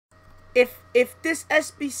If this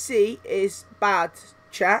SBC is bad,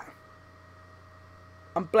 chat,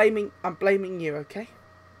 I'm blaming you, okay?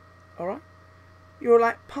 Alright? You're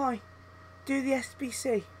like, Pie, do the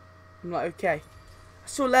SBC. I'm like, okay. I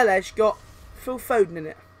saw Lele's got Phil Foden in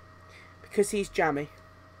it because he's jammy.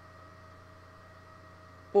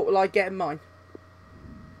 What will I get in mine?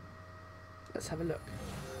 Let's have a look.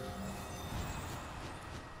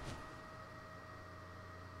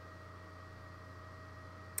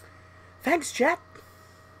 Thanks, chat.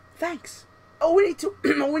 Thanks. All we need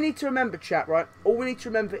to remember, chat, right? All we need to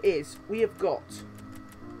remember is we have got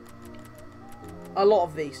a lot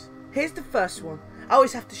of these. Here's the first one. I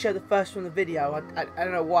always have to show the first one in the video. I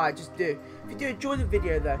don't know why, I just do. If you do enjoy the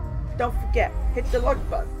video though, don't forget, hit the like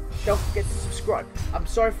button. Don't forget to subscribe. I'm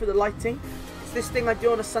sorry for the lighting. It's this thing I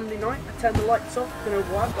do on a Sunday night. I turn the lights off. Don't know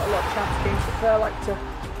why. I've got a lot of chance games to play. I like to,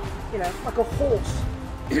 you know, like a horse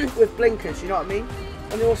with blinkers, you know what I mean?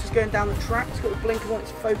 When the horse is going down the track, it's got the blinkers on,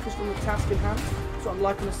 it's focused on the task in hand. That's what I'm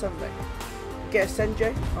like on a Sunday. Get a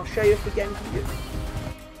Senjay. I'll show you if we're getting good.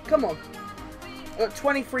 Come on. I've got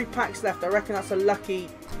 23 packs left. I reckon that's a lucky...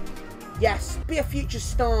 Yes. Be a future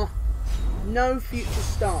star. No future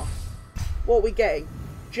star. What are we getting?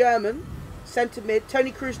 German. Centre mid.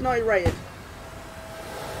 Tony Cruz 90 rated.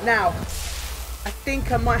 Now, I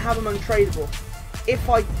think I might have him untradeable. If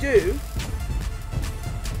I do...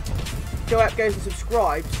 Joe App goes and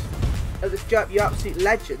subscribes. Oh, this Joe App, you absolute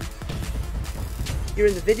legend. You're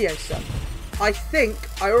in the video, son. I think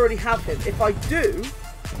I already have him. If I do...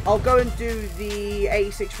 I'll go and do the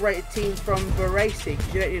 86 rated team from Baresi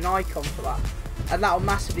because you don't need an icon for that, and that will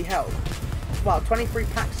massively help. Well, 23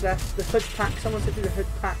 packs left. The hood pack. Someone said do the hood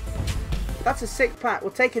pack. That's a sick pack. We'll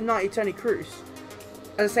take a 90 Tony Cruz.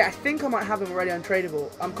 As I say, I think I might have him already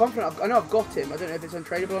untradeable. I'm confident. I know I've got him. I don't know if it's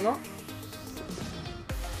untradeable or not.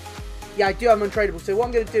 Yeah, I do have him untradeable. So what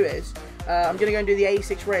I'm going to do is I'm going to go and do the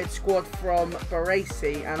 86 rated squad from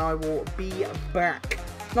Baresi, and I will be back.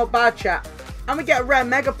 Not bad, chat. And we get a rare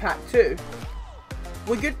mega pack too.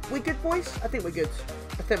 We good? We good, boys? I think we're good.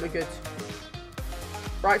 I think we're good.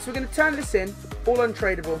 Right, so we're going to turn this in. All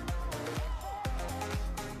untradeable.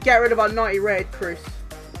 Get rid of our 90 rated Cruz.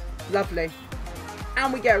 Lovely.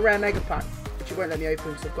 And we get a rare mega pack, which it won't let me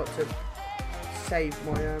open, so I've got to save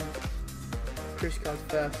my Cruz cards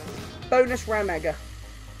first. Bonus rare mega.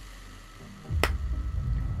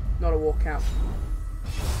 Not a walkout.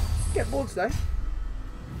 Get boards though.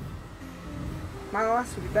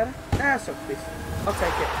 Manolas would be better. Nah, so please. I'll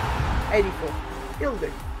take it. 84. It'll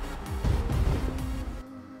do.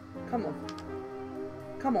 Come on.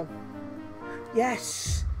 Come on.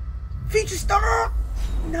 Yes. Future star.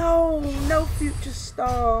 No, no future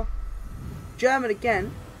star. German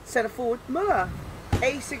again. Centre forward. Muller.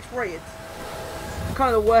 86 rated.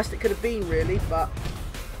 Kind of the worst it could have been, really, but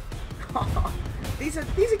these are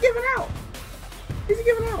given out. These are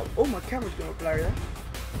given out. Oh, my camera's going blurry there.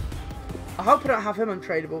 I hope I don't have him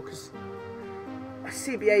untradeable because I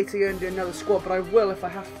CBA to go and do another squad, but I will if I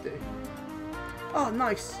have to. Oh,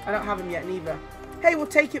 nice. I don't have him yet neither. Hey, we'll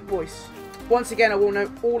take it, boys. Once again, I will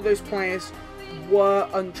note all of those players were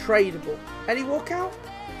untradeable. Any walkout?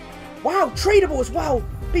 Wow, tradable as well.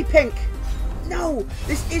 Be pink. No,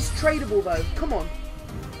 this is tradable though. Come on.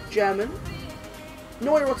 German.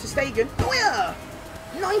 Neuer or Stegen. Neuer!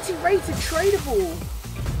 90 rated tradable.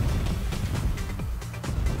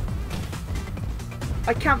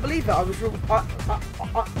 I can't believe it. I was what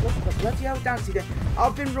the bloody hell dancing there?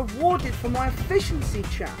 I've been rewarded for my efficiency,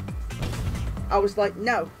 chat. I was like,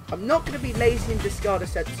 no, I'm not going to be lazy and discard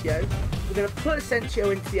Asensio. We're going to put Asensio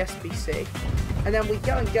into the SBC, and then we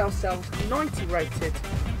go and get ourselves 90 rated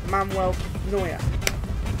Manuel Neuer.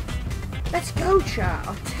 Let's go, chat.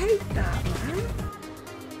 I'll take that, man.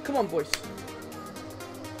 Come on, boys.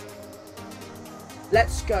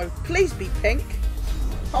 Let's go. Please be pink.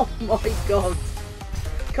 Oh my god.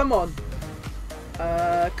 Come on.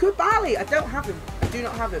 Kubali. I don't have him. I do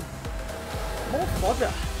not have him. More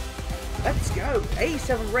fodder. Let's go.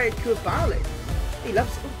 87 rated Kubali. He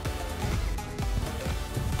loves it.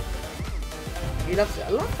 He loves it. I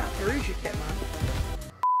love that Perugia kit, man.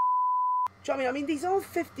 Do you know what I mean? I mean, these are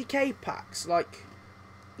 50k packs. Like,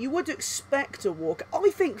 you would expect a walk. I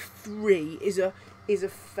think 3 is a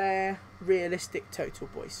fair, realistic total,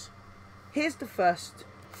 boys. Here's the first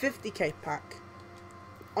 50k pack.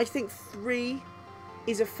 I think 3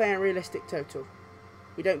 is a fair, realistic total.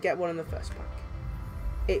 We don't get one in the first pack.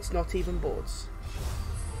 It's not even boards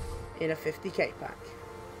in a 50k pack.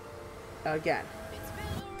 Again,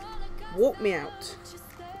 walk me out.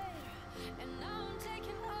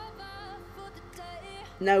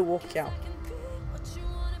 No walk out.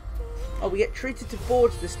 Oh, we get treated to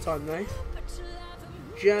boards this time though.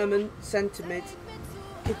 German centre mid.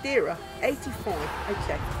 Kadira, 85.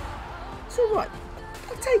 Okay. It's alright.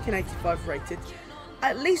 I'll take an 85 rated.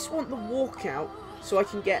 I at least want the walkout so I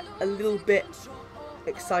can get a little bit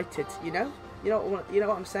excited, you know? You know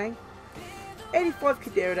what I'm saying? 85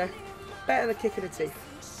 Kadira though. Better than a kick in the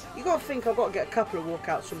teeth. You gotta think I've got to get a couple of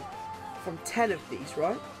walkouts from 10 of these,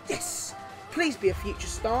 right? Yes! Please be a future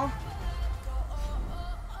star.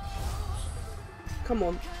 Come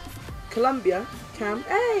on. Colombia, Cam.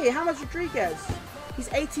 Hey, James Rodriguez.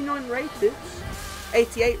 He's 89 rated.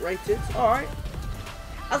 88 rated. Alright.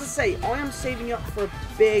 As I say, I am saving up for a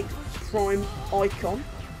big prime icon.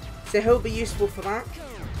 So he'll be useful for that.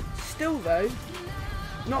 Still though,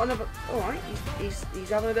 not another... Alright, he's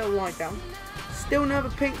having a little lie down. Still another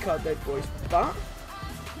pink card though, boys. But,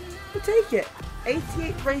 we'll take it.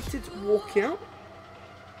 88 rated walkout.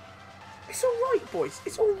 It's alright, boys.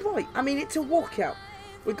 It's alright. I mean, it's a walkout.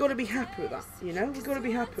 We've got to be happy with that, you know? We've got to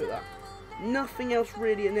be happy with that. Nothing else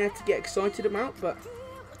really in there to get excited about, but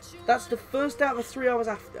that's the first out of the 3 I was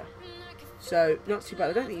after. So, not too bad.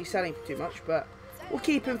 I don't think he's selling for too much, but we'll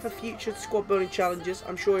keep him for future squad building challenges.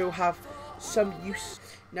 I'm sure he'll have some use.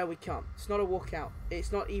 No, we can't. It's not a walkout.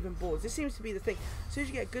 It's not even boards. This seems to be the thing. As soon as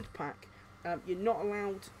you get a good pack, you're not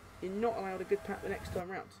allowed a good pack the next time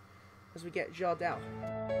round. As we get Jardel.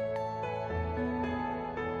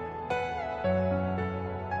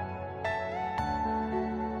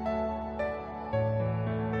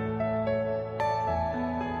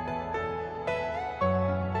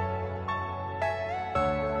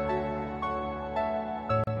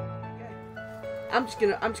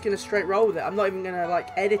 I'm just gonna straight roll with it. I'm not even gonna like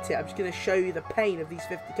edit it. I'm just gonna show you the pain of these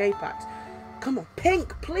 50k packs. Come on,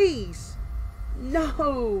 pink, please.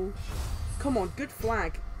 No. Come on, good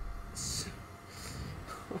flag.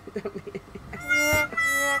 Oh,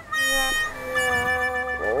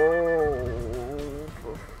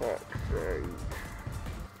 for fuck's sake.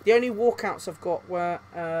 The only walkouts I've got were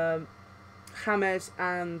James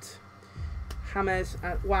and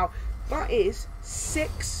wow, that is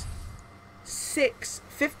six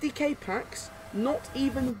 50k packs, not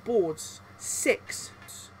even boards. 6.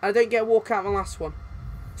 I don't get a walkout in the last one.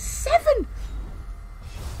 7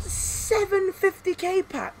 50k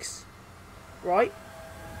packs, right?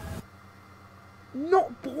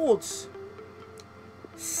 Not boards.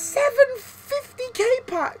 7 50k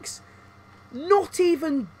packs, not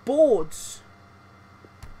even boards.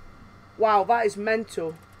 Wow, that is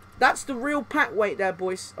mental. That's the real pack weight there,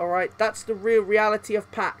 boys. Alright, that's the real reality of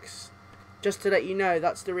packs. Just to let you know,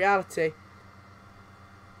 that's the reality.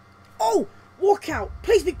 Oh! Walkout!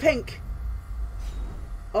 Please be pink!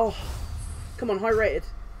 Oh. Come on, high rated.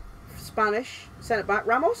 Spanish. Send it back.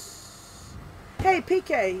 Ramos. Hey,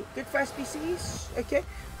 PK. Good for SBCs. Okay.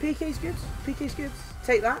 PK's good. PK's good.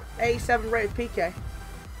 Take that. 87 rated PK.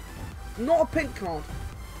 Not a pink card,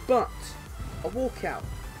 but a walkout.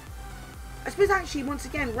 I suppose actually, once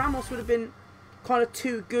again, Ramos would have been kind of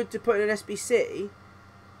too good to put in an SBC.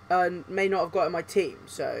 And may not have got in my team.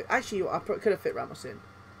 So, actually, I could have fit Ramos in.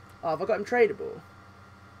 Oh, have I got him tradable?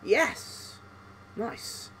 Yes!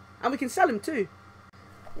 Nice. And we can sell him too.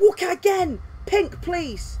 Walkout again! Pink,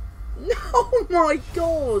 please! Oh my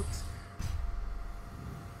god!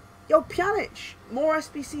 Yo, Pjanic! More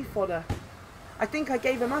SBC fodder. I think I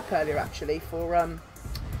gave him up earlier, actually, for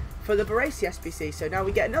the Baresi SBC. So now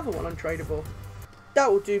we get another one untradeable.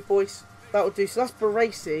 That will do, boys. That will do. So that's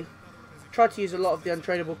Baresi. Tried to use a lot of the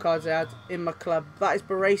untradeable cards I had in my club. That is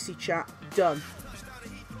Baresi, chat. Done.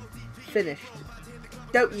 Finished.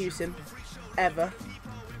 Don't use him. Ever.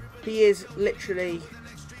 He is literally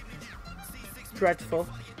dreadful.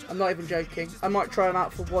 I'm not even joking. I might try him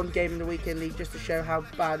out for one game in the weekend league just to show how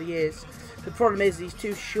bad he is. The problem is he's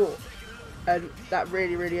too short. And that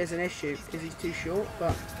really, really is an issue. Because he's too short.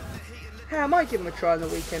 But, hey, I might give him a try in the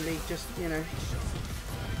weekend league. Just, you know,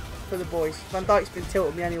 for the boys. Van Dijk's been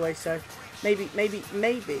tilting me anyway, so maybe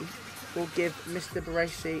we'll give Mr.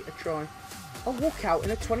 Baresi a try. I'll walk out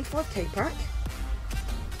in a 25k pack.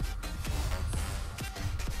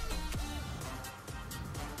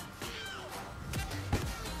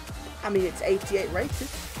 I mean, it's 88 rated.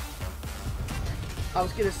 I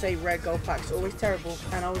was going to say rare gold packs are always terrible,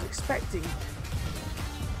 and I was expecting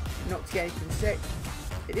not to get anything sick.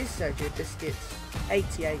 It is Sergio Biscuits,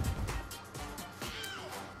 88.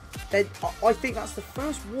 Then I think that's the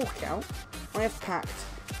first walkout I have packed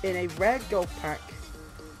in a rare gold pack.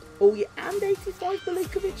 Oh yeah, and 85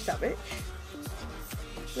 Milinkovic Savic.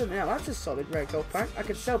 Now that's a solid rare gold pack. I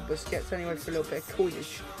could sell Busquets anyway for a little bit of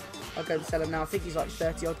coinage. I'll go and sell him now. I think he's like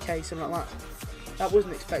 30 odd K, something like That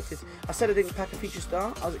wasn't expected. I said I didn't pack a future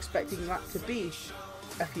star. I was expecting that to be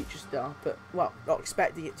a future star, but, well, not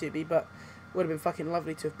expecting it to be, but would have been fucking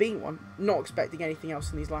lovely to have been one. Not expecting anything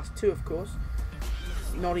else in these last two, of course.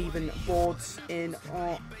 Not even boards in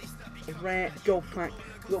our rare gold pack.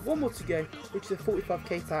 We've got one more to go, which is a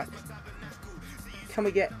 45k pack. Can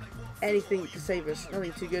we get anything to save us?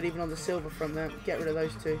 Nothing too good, even on the silver from there. Get rid of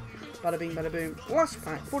those two. Bada bing, bada boom. Last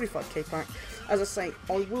pack, 45k pack. As I say,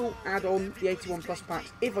 I will add on the 81 plus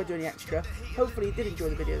packs if I do any extra. Hopefully you did enjoy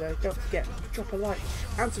the video though. Don't forget, drop a like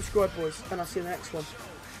and subscribe, boys. And I'll see you in the next one.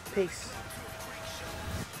 Peace.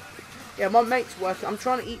 Yeah, my mate's working. I'm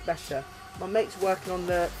trying to eat better. My mate's working on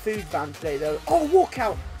the food van today though. Oh,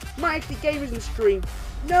 walkout! Might actually gamers in the stream.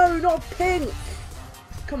 No, not pink.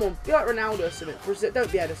 Come on, be like Ronaldo or something.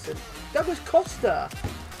 Don't be Edison. Douglas Costa.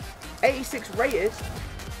 86 rated.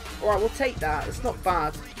 Alright, we'll take that. It's not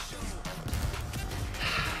bad.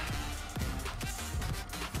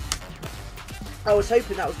 I was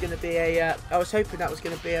hoping that was going to be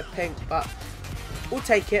a pink, but we'll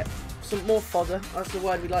take it. Some more fodder. That's the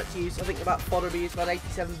word we like to use. I think about fodder we used about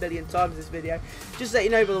 87 billion times in this video. Just to let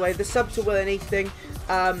you know, by the way, the subs are worth anything.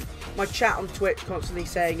 My chat on Twitch constantly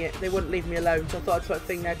saying it. They wouldn't leave me alone, so I thought I'd put a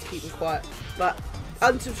thing there to keep them quiet. But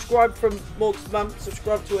unsubscribe from Morg's mum.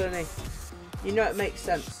 Subscribe to Will. You know it makes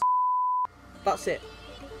sense. That's it.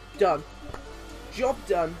 Done. Job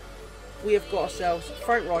done. We have got ourselves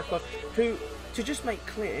Frank Rijkaard, who, to just make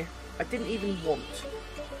clear, I didn't even want,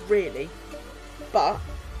 really. But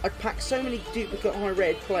I'd packed so many duplicate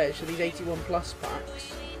high-rated players for these 81 plus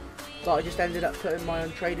packs that I just ended up putting my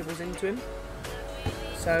untradables into him.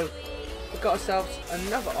 So we've got ourselves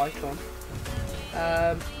another icon.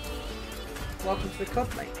 Welcome to the club,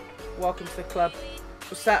 mate. Welcome to the club.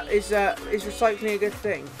 What's that? Is recycling a good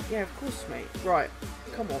thing? Yeah, of course, mate. Right,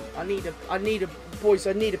 come on. I need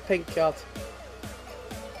a pink card.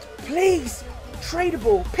 Please,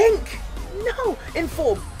 tradable pink. No,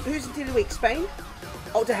 inform. Who's in team of the week? Spain.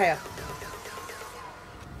 Oh, De Gea.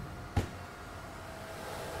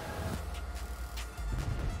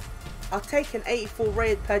 I'll take an 84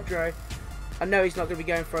 rated Pedro. I know he's not going to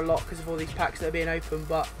be going for a lot because of all these packs that are being opened,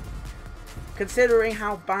 but considering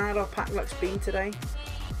how bad our pack luck's been today,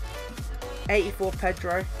 84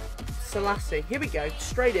 Pedro, Selassie. Here we go,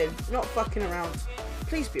 straight in, not fucking around.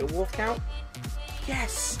 Please be a walkout.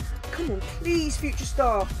 Yes, come on, please, future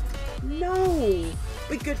star. No,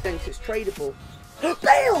 be good then, because it's tradable.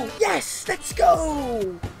 Bale, yes, let's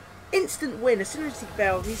go. Instant win. As soon as he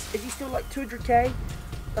Bale, is he still like 200k?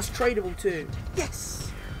 That's tradable too.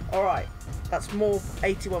 Yes. All right, that's more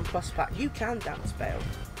 81 plus pack. You can dance, Bale.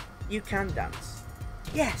 You can dance.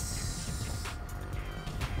 Yes.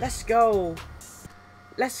 Let's go.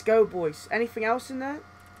 Let's go, boys. Anything else in there?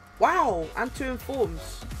 Wow, and 2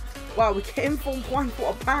 informs. Wow, we get informed Juan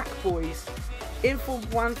for a pack, boys. Informed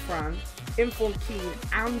Juan Fran, informed Keane,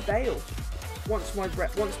 and Bale. Once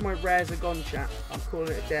my rares are gone, chat, I'm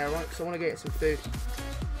calling it a day, right? Because I want to get some food.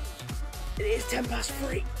 It is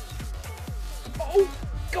 3:10. Oh,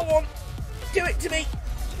 go on. Do it to me.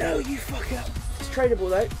 No, you fucker. It's tradable,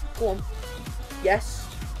 though. Go on. Yes.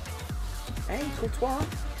 Hey, Courtois.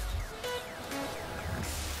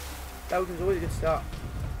 Belgium's always a good start.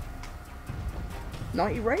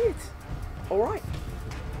 90 rated. Alright.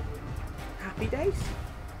 Happy days.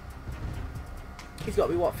 He's got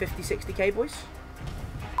to be, what, 50, 60k, boys?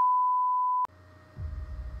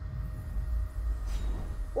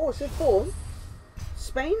 Oh, it's in form.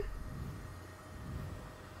 Spain?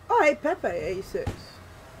 Oh, hey, Pepe, 86.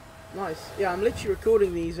 Nice. Yeah, I'm literally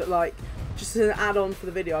recording these at, like, just as an add-on for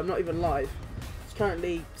the video. I'm not even live. It's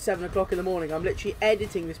currently 7 o'clock in the morning. I'm literally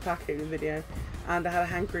editing this pack opening video, and I had a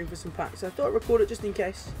hankering for some packs, so I thought I'd record it just in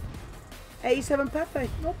case. 87 Pepe.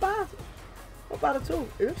 Not bad. Not bad at all.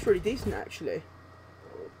 It looks really decent, actually.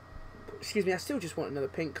 Excuse me, I still just want another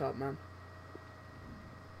pink card, man.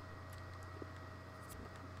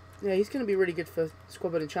 Yeah, he's going to be really good for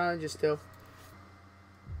squad building challenges still.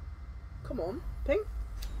 Come on, pink.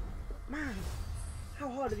 Man, how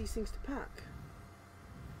hard are these things to pack?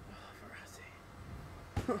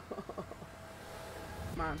 Oh, Verratti.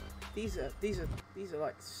 Man, these are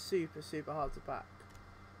like super hard to pack.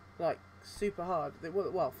 Like super hard.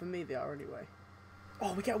 Well, for me they are anyway.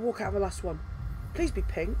 Oh, we get a walkout of the last one. Please be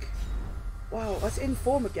pink. Wow, that's in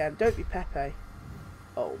form again. Don't be Pepe.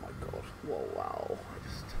 Oh my god. Whoa, wow.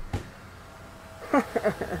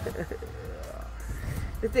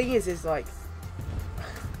 The thing is like,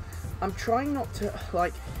 I'm trying not to,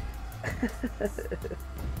 like,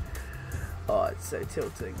 oh, it's so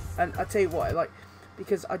tilting. And I tell you what,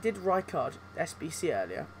 because I did Rijkaard SBC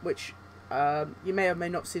earlier, which You may or may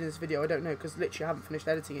not have seen this video, I don't know, because literally I haven't finished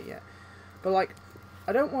editing it yet. But like,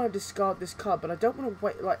 I don't want to discard this card, but I don't want to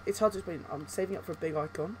wait, like, it's hard to explain. I'm saving up for a big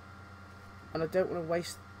icon, and I don't want to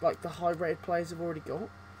waste, like, the high rated players I've already got.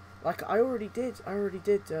 Like, I already did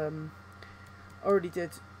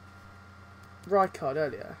Rijkaard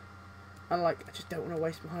earlier, and like, I just don't want to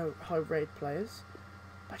waste my high rated players.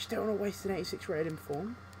 I just don't want to waste an 86 rated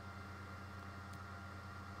inform.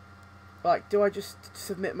 Like, do I just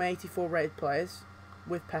submit my 84 rated players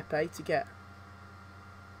with Pepe to get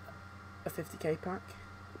a 50k pack?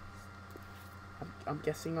 I'm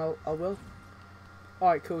guessing I will.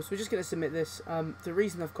 Alright, cool, so we're just going to submit this. The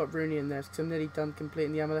reason I've got Rooney in there is because I'm nearly done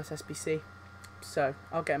completing the MLS SBC. So,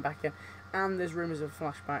 I'll get him back in. And there's rumours of a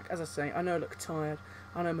flashback. As I say, I know I look tired.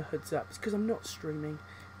 I know my hood's up. It's because I'm not streaming.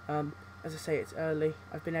 As I say, it's early.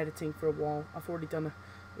 I've been editing for a while. I've already done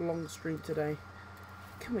a long stream today.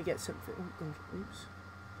 Can we get something? Oh, God. Oops.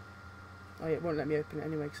 Oh, yeah, it won't let me open it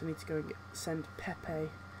anyway because I need to go and send Pepe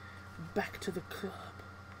back to the club.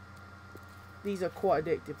 These are quite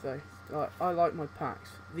addictive, though. I like my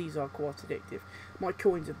packs. These are quite addictive. My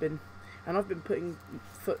coins have been... And I've been putting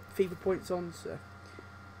FIFA points on, so...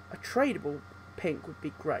 A tradable pink would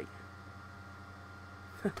be great.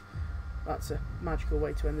 That's a magical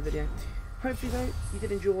way to end the video. Hopefully though, you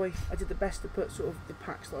did enjoy. I did the best to put sort of the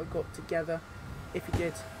packs that I got together. If you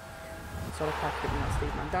did, so I'll pack it in that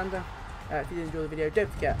Steve Mandanda. If you did enjoy the video,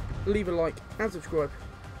 don't forget, leave a like and subscribe.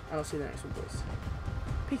 And I'll see you in the next one, boys.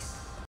 Peace.